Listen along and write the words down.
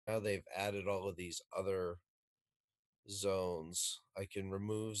now they've added all of these other zones. I can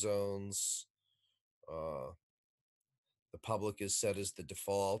remove zones. Uh, the public is set as the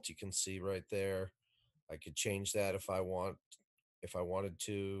default. You can see right there. I could change that if I wanted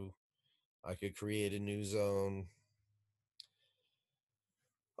to. I could create a new zone.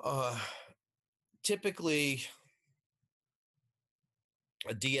 Uh, Typically,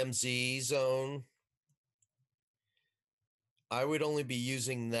 a DMZ zone, I would only be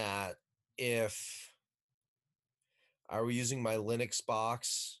using that if I were using my Linux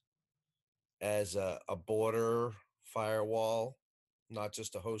box as a border firewall, not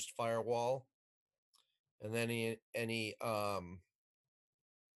just a host firewall. And then any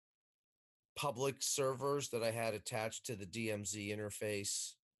public servers that I had attached to the DMZ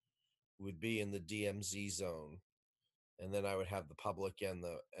interface would be in the DMZ zone. And then I would have the public and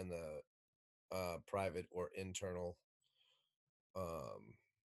the private or internal. Um,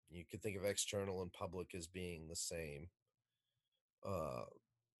 you could think of external and public as being the same. Uh,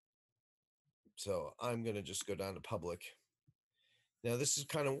 so I'm going to just go down to public. Now, this is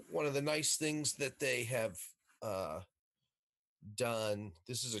kind of one of the nice things that they have done.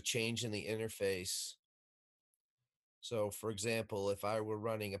 This is a change in the interface. So, for example, if I were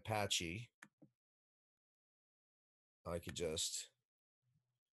running Apache, I could just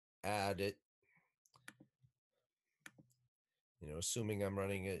add it, assuming I'm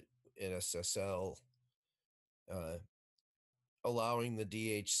running it in SSL, uh, allowing the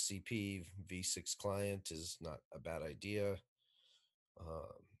DHCP v6 client is not a bad idea.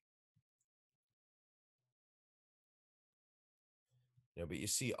 But you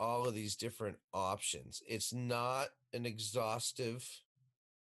see all of these different options. It's not an exhaustive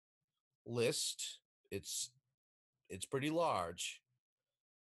list. It's pretty large,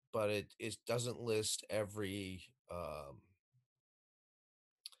 but it doesn't list every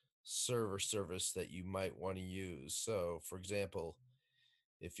server service that you might want to use. So, for example,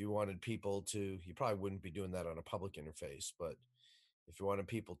 if you wanted people to, you probably wouldn't be doing that on a public interface, but if you wanted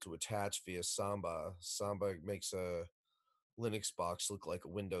people to attach via Samba, Samba makes a Linux box look like a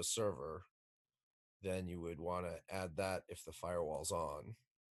Windows server, then you would want to add that if the firewall's on.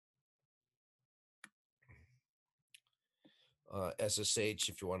 SSH,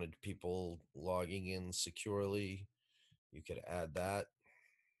 if you wanted people logging in securely, you could add that.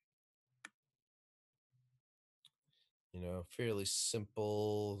 Fairly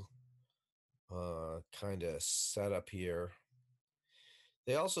simple kind of setup here.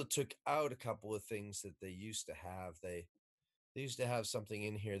 They also took out a couple of things that they used to have. They used to have something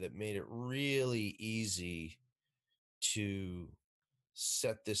in here that made it really easy to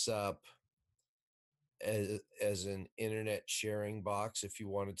set this up as an internet sharing box if you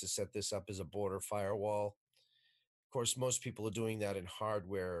wanted to set this up as a border firewall. Of course, most people are doing that in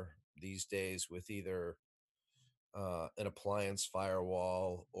hardware these days with either an appliance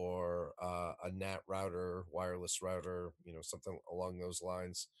firewall or a NAT router, wireless router, something along those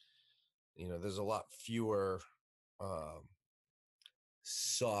lines. There's a lot fewer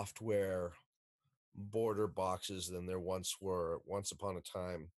software border boxes than there once were. Once upon a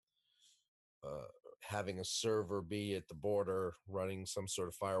time, having a server be at the border running some sort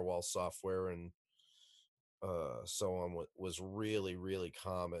of firewall software and so on was really, really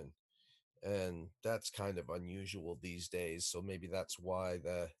common. And that's kind of unusual these days. So maybe that's why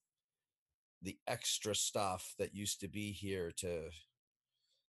the extra stuff that used to be here to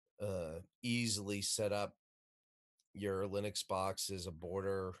easily set up your Linux box as a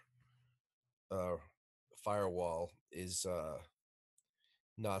border firewall is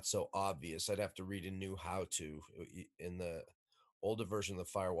not so obvious. I'd have to read a new how to. In the older version of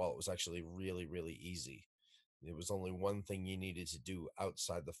the firewall, it was actually really, really easy. There was only one thing you needed to do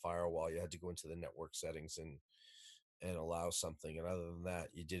outside the firewall. You had to go into the network settings and allow something. And other than that,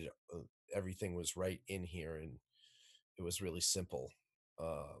 you did everything was right in here, and it was really simple.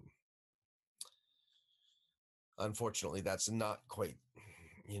 Unfortunately, that's not quite,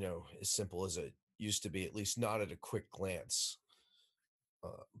 as simple as it used to be, at least not at a quick glance.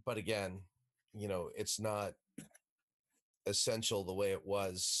 But again, it's not essential the way it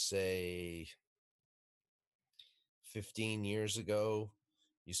was, say, 15 years ago.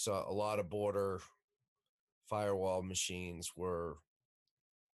 You saw a lot of border firewall machines were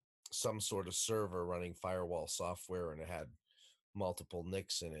some sort of server running firewall software, and it had multiple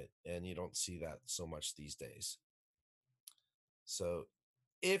NICs in it, and you don't see that so much these days. So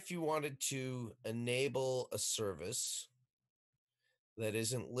if you wanted to enable a service that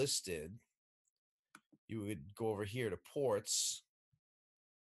isn't listed, you would go over here to ports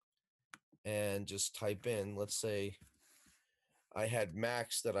and just type in, let's say I had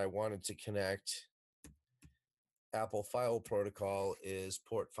Macs that I wanted to connect. Apple File Protocol is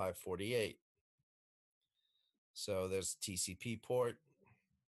port 548. So there's a TCP port.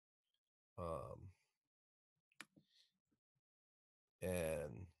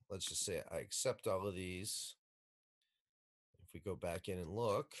 And let's just say I accept all of these. If we go back in and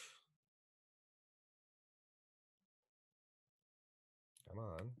look, come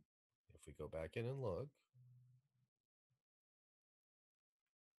on. If we go back in and look,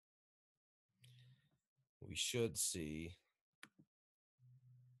 we should see,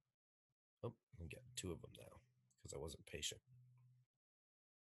 oh, I'm getting two of them now because I wasn't patient.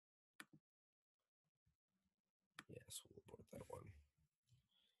 Yes, we'll abort that one.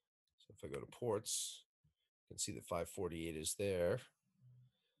 So if I go to ports, you can see that 548 is there.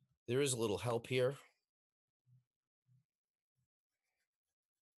 There is a little help here.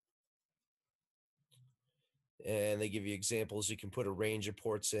 And they give you examples. You can put a range of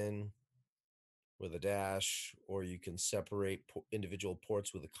ports in with a dash, or you can separate individual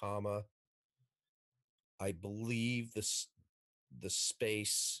ports with a comma. I believe the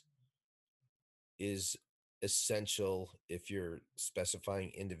space is essential if you're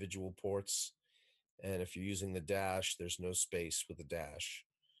specifying individual ports. And if you're using the dash, there's no space with the dash.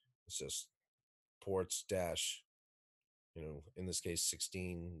 It's just ports dash, in this case,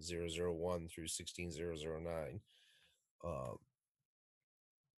 16001 through 16009.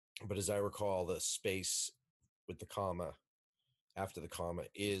 But as I recall, the space with the comma after the comma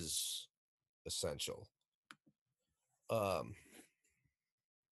is essential.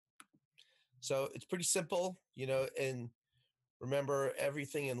 So it's pretty simple, and remember,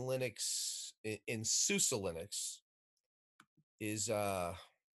 everything in Linux, in SUSE Linux, is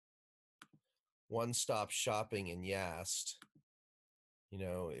one-stop shopping in YAST.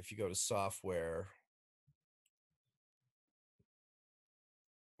 If you go to software,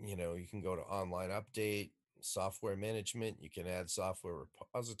 you can go to online update, software management, you can add software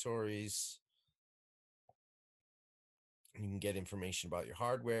repositories. You can get information about your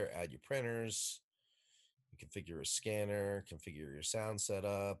hardware, add your printers, you configure a scanner, configure your sound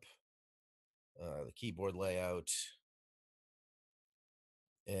setup, the keyboard layout,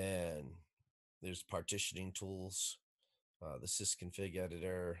 and there's partitioning tools, the sysconfig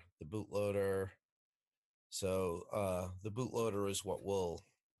editor, the bootloader. So the bootloader is what will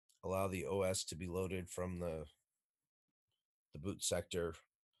allow the OS to be loaded from the boot sector.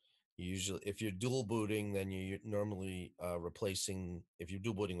 Usually, if you're dual booting, then you're normally replacing, if you're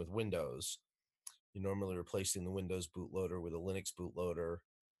dual booting with Windows, you're normally replacing the Windows bootloader with a Linux bootloader,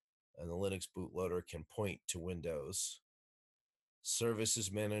 and the Linux bootloader can point to Windows.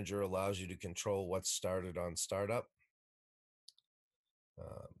 Services Manager allows you to control what's started on startup.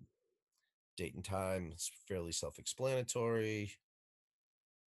 Date and time is fairly self-explanatory.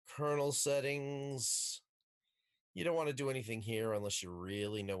 Kernel settings, you don't want to do anything here unless you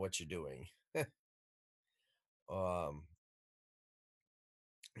really know what you're doing.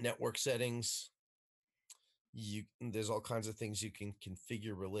 Network settings, there's all kinds of things you can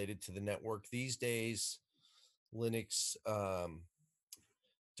configure related to the network. These days, Linux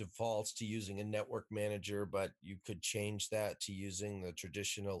defaults to using a network manager, but you could change that to using the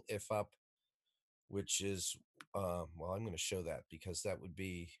traditional IFUP, which is, well, I'm going to show that because that would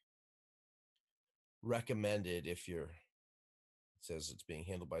be recommended if it says it's being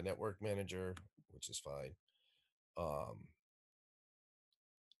handled by network manager, which is fine.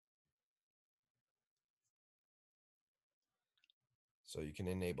 So you can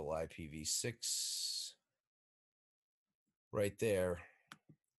enable IPv6 right there.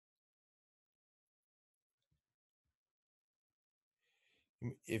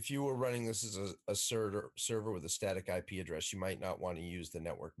 If you were running this as a server with a static IP address, you might not want to use the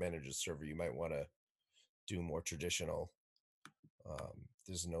network manager server. You might want to do more traditional.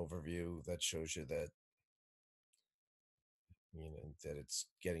 There's an overview that shows you that, that it's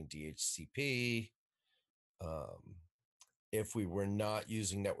getting DHCP. If we were not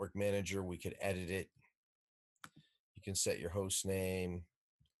using network manager, we could edit it. You can set your host name.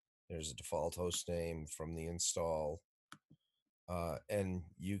 There's a default host name from the install. And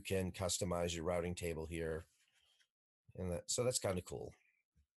you can customize your routing table here. And so that's kind of cool.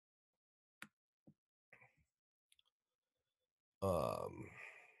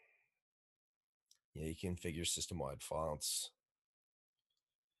 Yeah, you can configure system-wide fonts.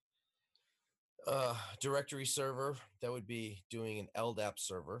 Directory server, that would be doing an LDAP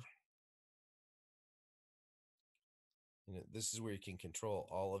server. This is where you can control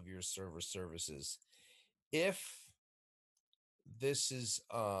all of your server services. If this is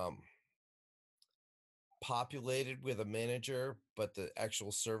populated with a manager, but the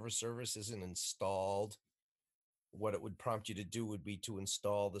actual server service isn't installed, what it would prompt you to do would be to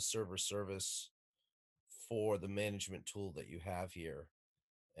install the server service for the management tool that you have here.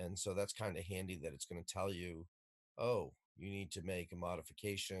 And so that's kind of handy that it's going to tell you, oh, you need to make a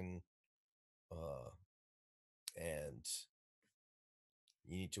modification and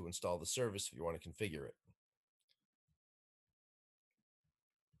you need to install the service if you want to configure it.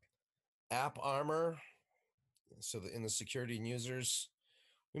 App Armor. So in the security and users,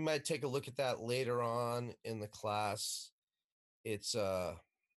 we might take a look at that later on in the class. It's a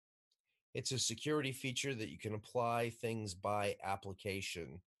security feature that you can apply things by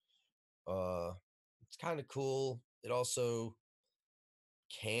application. It's kind of cool. It also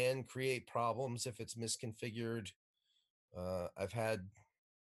can create problems if it's misconfigured. I've had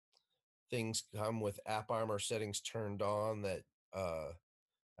things come with App Armor settings turned on that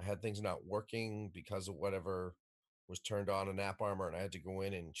I had things not working because of whatever was turned on in App Armor, and I had to go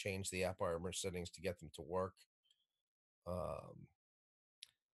in and change the App Armor settings to get them to work. The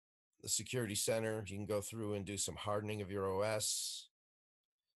Security Center, you can go through and do some hardening of your OS.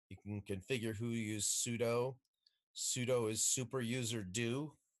 You can configure who use sudo. Sudo is super user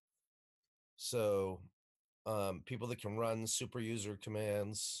do. So people that can run super user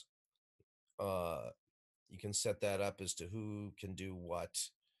commands, you can set that up as to who can do what,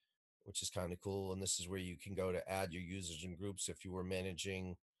 which is kind of cool. And this is where you can go to add your users and groups if you were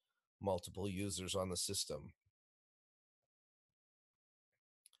managing multiple users on the system.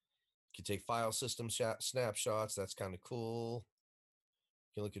 You can take file system snapshots. That's kind of cool.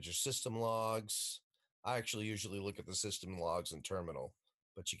 You can look at your system logs. I actually usually look at the system logs in Terminal,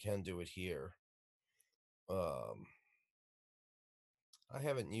 but you can do it here. I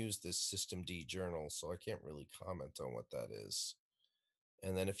haven't used this systemd journal, so I can't really comment on what that is.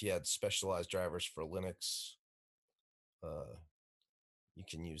 And then if you had specialized drivers for Linux, you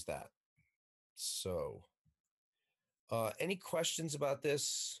can use that. So any questions about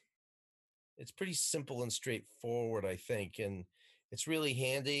this? It's pretty simple and straightforward, I think. And it's really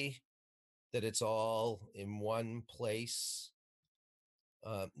handy that it's all in one place.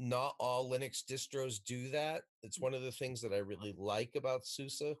 Not all Linux distros do that. It's one of the things that I really like about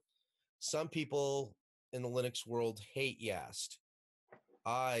SUSE. Some people in the Linux world hate YAST.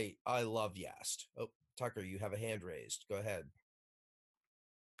 I love YAST. Oh, Tucker, you have a hand raised. Go ahead.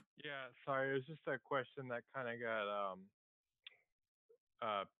 Yeah, sorry, it was just a question that kind of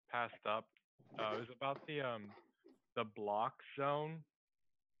got passed up. It was about the block zone.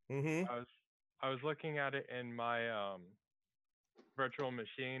 Mm-hmm. I was looking at it in my virtual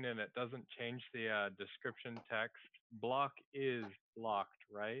machine, and it doesn't change the description text. Block is blocked,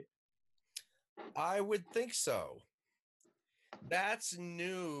 right? I would think so. That's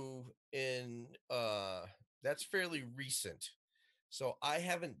new in that's fairly recent. So I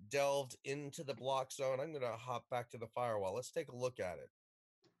haven't delved into the block zone. I'm going to hop back to the firewall. Let's take a look at it.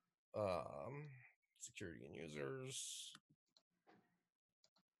 Security and users.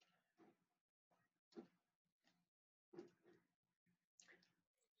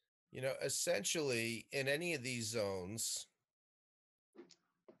 You know, essentially in any of these zones,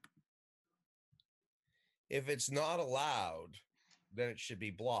 if it's not allowed, then it should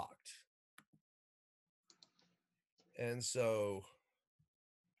be blocked. And so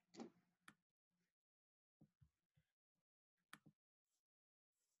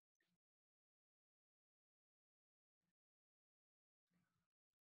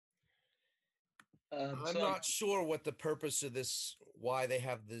I'm not sure what the purpose of this, why they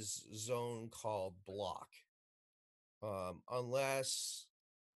have this zone called block. Unless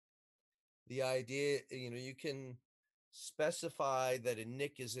the idea, you know, you can specify that a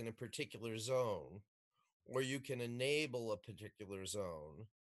NIC is in a particular zone, or you can enable a particular zone.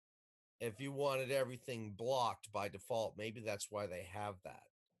 If you wanted everything blocked by default, maybe that's why they have that.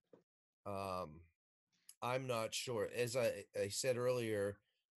 I'm not sure. As I said earlier,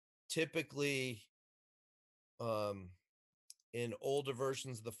 typically in older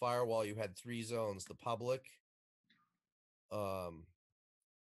versions of the firewall, you had 3 zones: the public,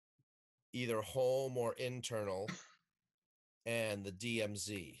 either home or internal, and the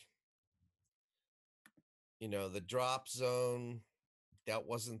DMZ. You know, the drop zone, that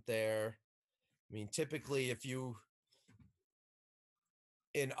wasn't there. I mean, typically, if you,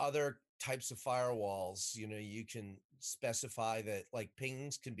 in other types of firewalls, you know, you can specify that like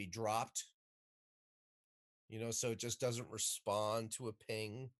pings can be dropped, you know, so it just doesn't respond to a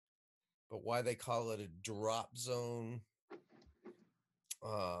ping. But why they call it a drop zone, if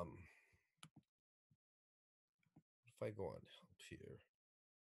I go on help here,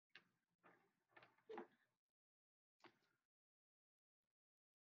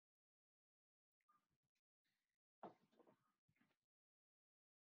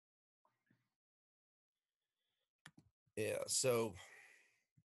 Yeah, so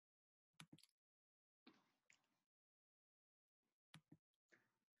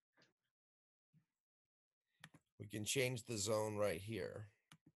we can change the zone right here.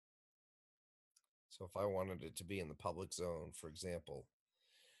 So if I wanted it to be in the public zone, for example.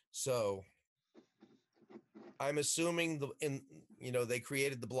 So I'm assuming they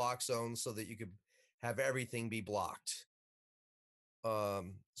created the block zone so that you could have everything be blocked. So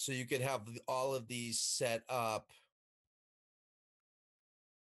you could have all of these set up.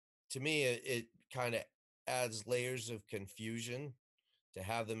 To me, it kind of adds layers of confusion to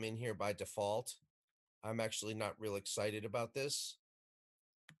have them in here by default. I'm actually not real excited about this.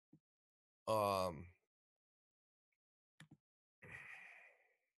 I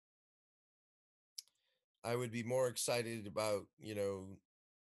would be more excited about,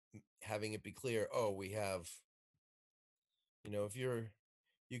 having it be clear, oh, we have, if you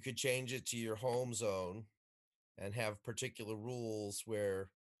could change it to your home zone and have particular rules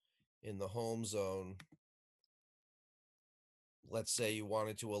where in the home zone, let's say you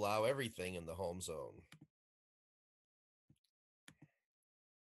wanted to allow everything in the home zone.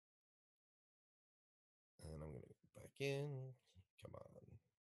 And I'm going to go back in. Come on.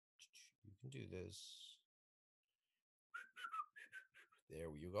 You can do this. There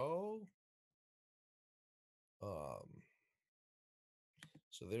you go.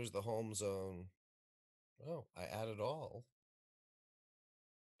 So there's the home zone. Oh, I added all,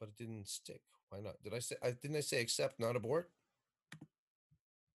 but it didn't stick. Why not? Didn't I say accept, not abort?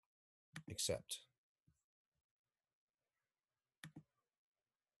 Accept.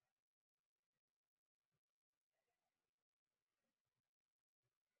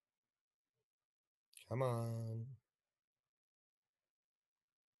 Come on.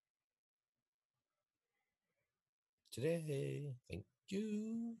 Today. Thank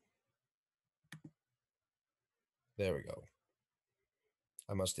you. There we go.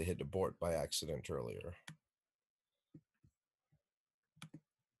 I must have hit abort by accident earlier.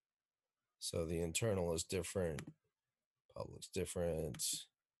 So the internal is different. Public's different.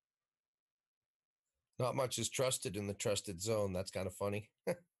 Not much is trusted in the trusted zone. That's kind of funny.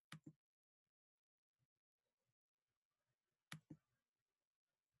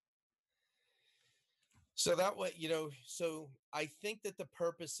 So that way, so I think that the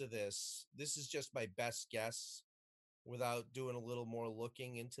purpose of this is just my best guess without doing a little more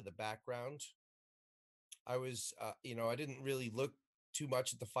looking into the background. I was, I didn't really look too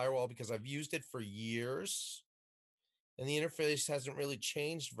much at the firewall because I've used it for years and the interface hasn't really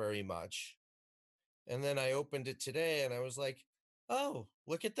changed very much. And then I opened it today and I was like, oh,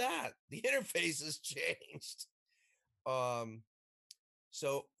 look at that. The interface has changed.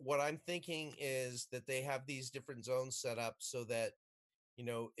 So what I'm thinking is that they have these different zones set up so that,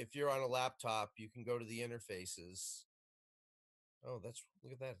 if you're on a laptop, you can go to the interfaces. Oh, look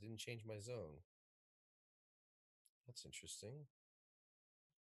at that. It didn't change my zone. That's interesting.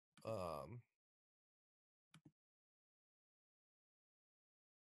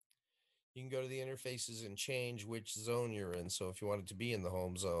 You can go to the interfaces and change which zone you're in. So if you wanted to be in the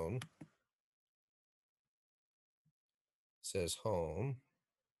home zone, it says home.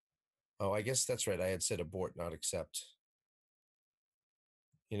 Oh, I guess that's right. I had said abort, not accept.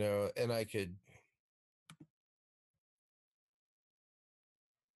 And I could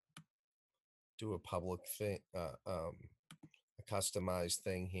do a public thing, a customized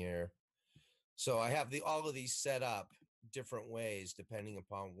thing here. So I have all of these set up different ways depending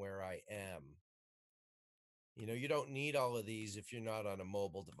upon where I am. You don't need all of these if you're not on a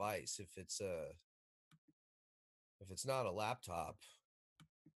mobile device. If it's not a laptop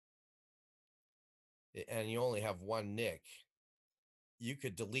and you only have one NIC, you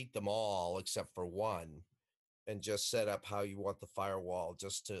could delete them all except for one and just set up how you want the firewall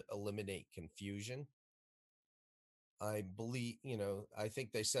just to eliminate confusion. I believe, I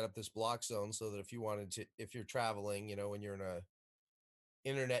think they set up this block zone so that if you're traveling, when you're in a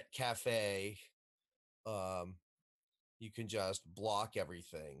internet cafe, you can just block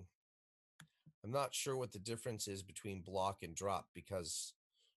everything. I'm not sure what the difference is between block and drop because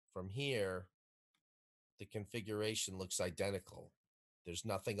from here, the configuration looks identical. There's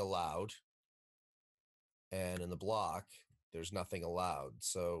nothing allowed. And in the block, there's nothing allowed.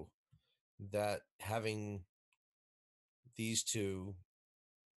 So that having these two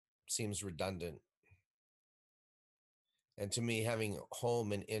seems redundant. And to me, having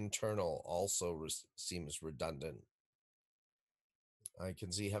home and internal also seems redundant. I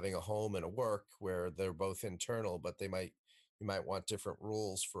can see having a home and a work where they're both internal, but you might want different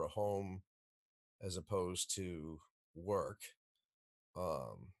rules for a home as opposed to work.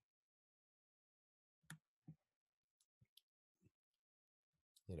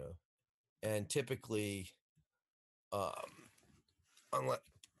 and typically, unless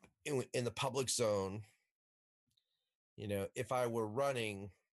in the public zone, if I were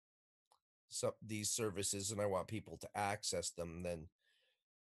running these services and I want people to access them, then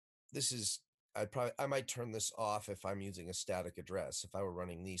this is I might turn this off if I'm using a static address. If I were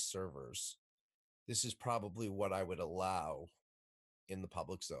running these servers, this is probably what I would allow in the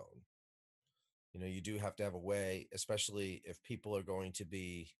public zone. You do have to have a way, especially if people are going to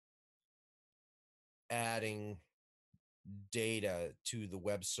be adding data to the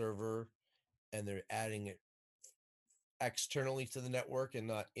web server and they're adding it externally to the network and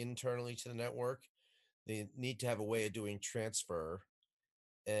not internally to the network. They need to have a way of doing transfer,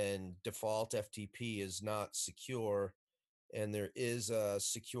 and default FTP is not secure. And there is a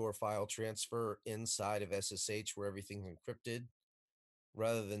secure file transfer inside of SSH where everything's encrypted.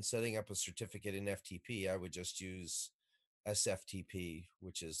 Rather than setting up a certificate in FTP, I would just use SFTP,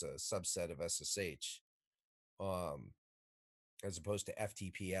 which is a subset of SSH, as opposed to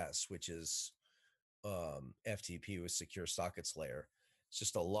FTPS, which is FTP with secure sockets layer. It's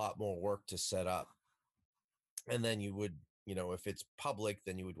just a lot more work to set up. And then you would, if it's public,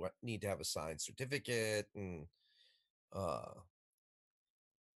 then you would need to have a signed certificate, and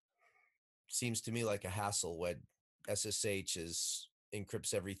seems to me like a hassle when SSH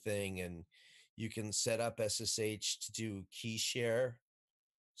encrypts everything, and you can set up SSH to do key share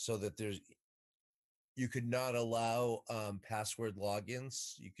so that you could not allow password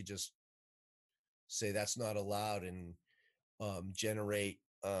logins. You could just say that's not allowed and generate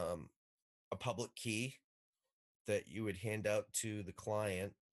a public key that you would hand out to the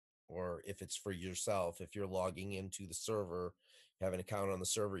client, or if it's for yourself, if you're logging into the server, have an account on the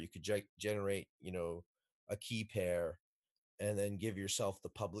server, you could generate, a key pair and then give yourself the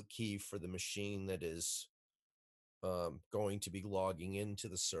public key for the machine that is going to be logging into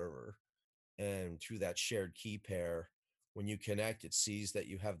the server. And through that shared key pair, when you connect, it sees that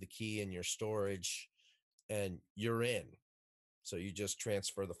you have the key in your storage and you're in. So you just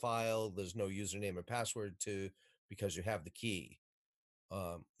transfer the file. There's no username or password because you have the key,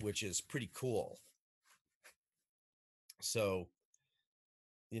 which is pretty cool. So,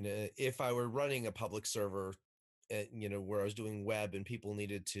 if I were running a public server, where I was doing web and people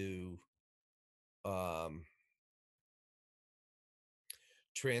needed to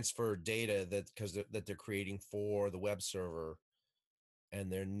transfer data that they're creating for the web server,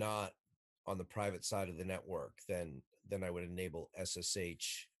 and they're not on the private side of the network, then I would enable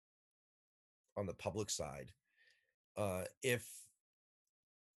SSH on the public side. If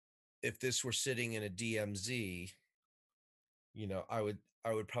this were sitting in a DMZ,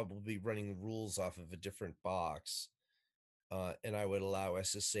 I would probably be running the rules off of a different box, and I would allow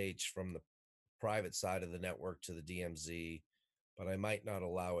SSH from the private side of the network to the DMZ, but I might not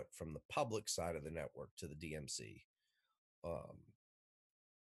allow it from the public side of the network to the DMZ.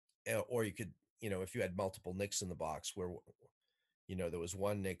 Or you could, if you had multiple NICs in the box where, there was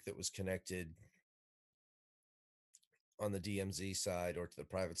one NIC that was connected on the DMZ side or to the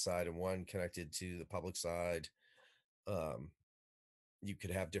private side and one connected to the public side, you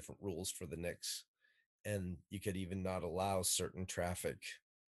could have different rules for the NICs, and you could even not allow certain traffic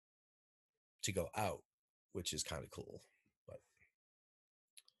to go out, which is kind of cool. But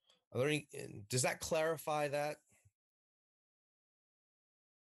does that clarify that?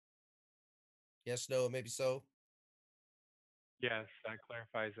 Yes, no, maybe so. Yes, that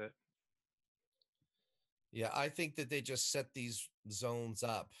clarifies it. Yeah, I think that they just set these zones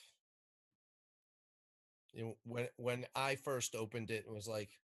up. When I first opened it, it was like,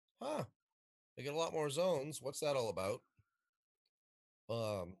 huh, they get a lot more zones. What's that all about?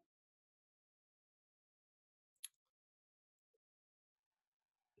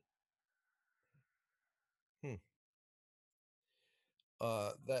 Hmm.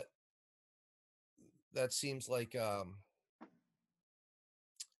 That seems like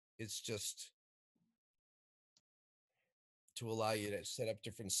it's just to allow you to set up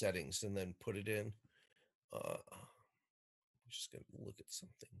different settings and then put it in. I'm just gonna look at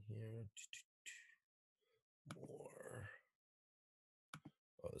something here. More.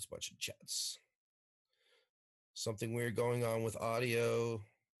 Oh, there's a bunch of chats. Something weird going on with audio.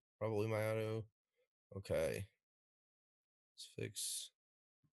 Probably my audio. Okay. Let's fix.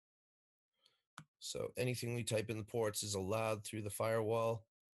 So anything we type in the ports is allowed through the firewall.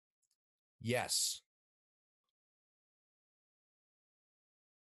 Yes.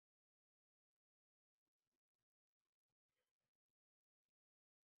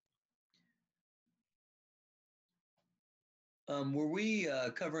 Were we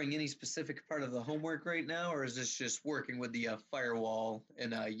covering any specific part of the homework right now, or is this just working with the firewall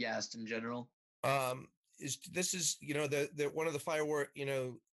and YAST in general? This is the one of the firewall.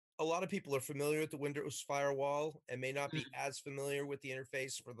 A lot of people are familiar with the Windows firewall and may not be as familiar with the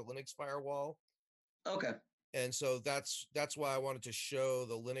interface for the Linux firewall. Okay. And so that's why I wanted to show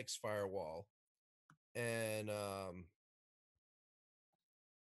the Linux firewall. And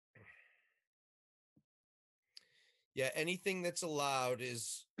yeah, anything that's allowed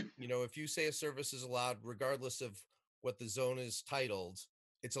is, if you say a service is allowed, regardless of what the zone is titled,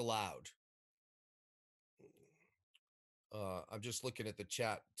 it's allowed. I'm just looking at the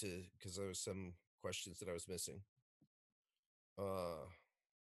chat because there was some questions that I was missing.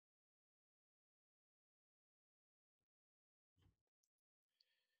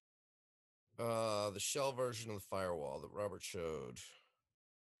 The shell version of the firewall that Robert showed.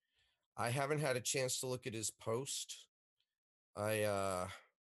 I haven't had a chance to look at his post. I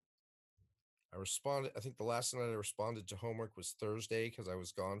responded. I think the last night I responded to homework was Thursday because I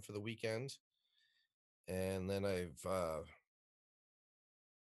was gone for the weekend, and then I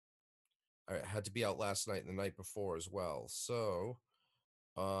had to be out last night and the night before as well. So,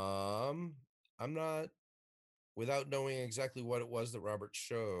 I'm not, without knowing exactly what it was that Robert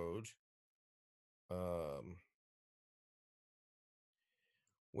showed.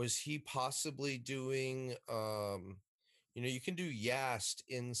 Was he possibly doing? You can do YAST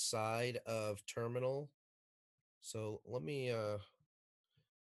inside of terminal. So let me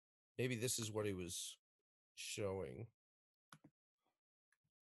maybe this is what he was showing.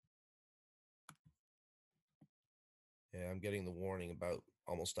 Yeah, I'm getting the warning about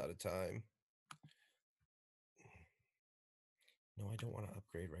almost out of time. No, I don't want to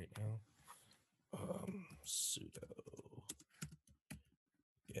upgrade right now. Sudo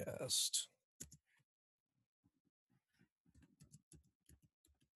YAST.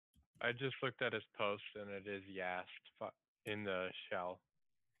 I just looked at his post and it is YAST in the shell.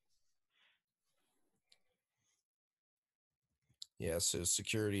 Yeah, so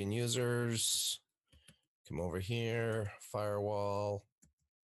security and users. Come over here, firewall.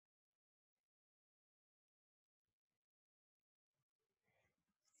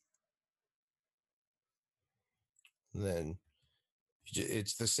 And then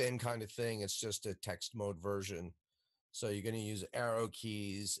it's the same kind of thing. It's just a text mode version. So you're going to use arrow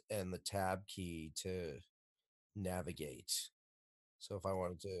keys and the tab key to navigate. So if I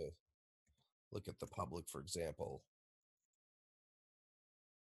wanted to look at the public, for example,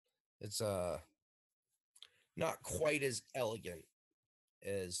 it's not quite as elegant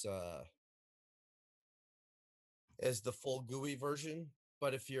as the full GUI version,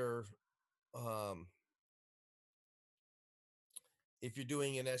 but if you're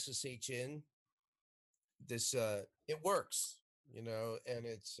doing an SSH in, this it works, and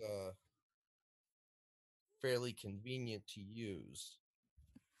it's fairly convenient to use.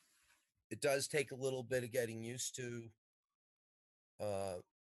 It does take a little bit of getting used to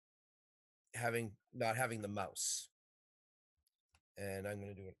not having the mouse. And I'm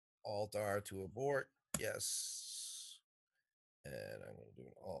going to do an Alt-R to abort. Yes. And I'm going to do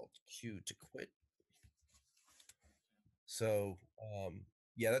an Alt-Q to quit. So,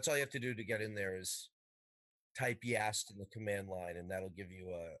 yeah, that's all you have to do to get in there is type YAST in the command line, and that'll give you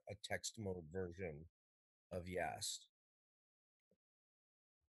a text mode version of YAST.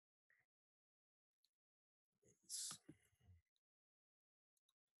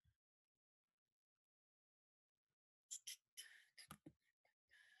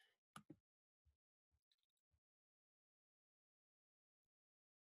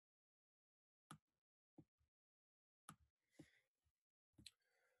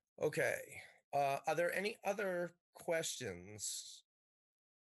 Okay. Are there any other questions?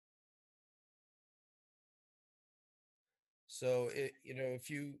 So, if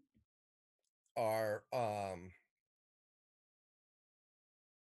you are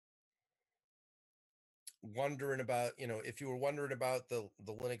wondering about, if you were wondering about the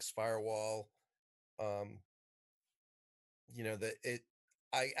Linux firewall, I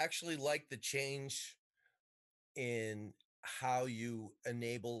actually like the change in how you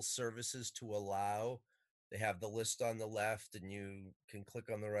enable services to allow. They have the list on the left and you can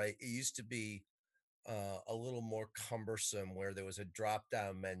click on the right. It used to be a little more cumbersome where there was a drop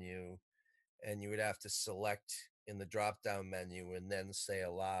down menu and you would have to select in the drop down menu and then say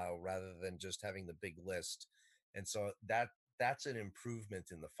allow rather than just having the big list. And so that's an improvement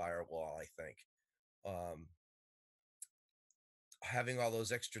in the firewall, I think. Having all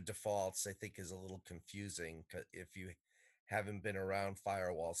those extra defaults, I think, is a little confusing. If you haven't been around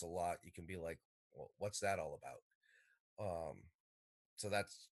firewalls a lot, you can be like, well, what's that all about? So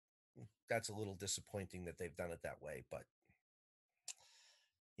that's a little disappointing that they've done it that way, but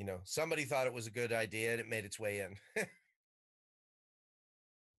somebody thought it was a good idea and it made its way in. Does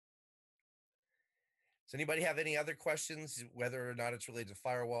anybody have any other questions, whether or not it's related to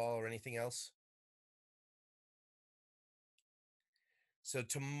firewall or anything else? So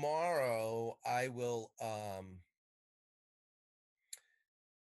tomorrow I will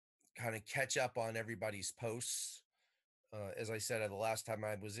kind of catch up on everybody's posts. As I said, the last time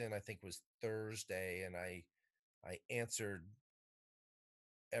I was in, I think was Thursday, and I answered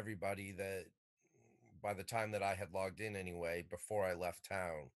everybody that by the time that I had logged in anyway, before I left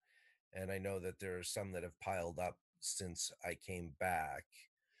town. And I know that there are some that have piled up since I came back.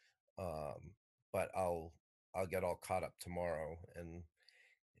 But I'll get all caught up tomorrow. And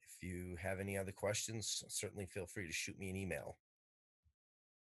if you have any other questions, certainly feel free to shoot me an email.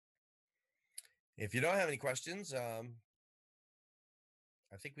 If you don't have any questions, I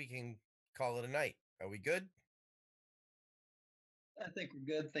think we can call it a night. Are we good? I think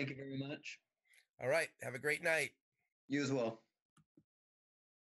we're good. Thank you very much. All right. Have a great night. You as well.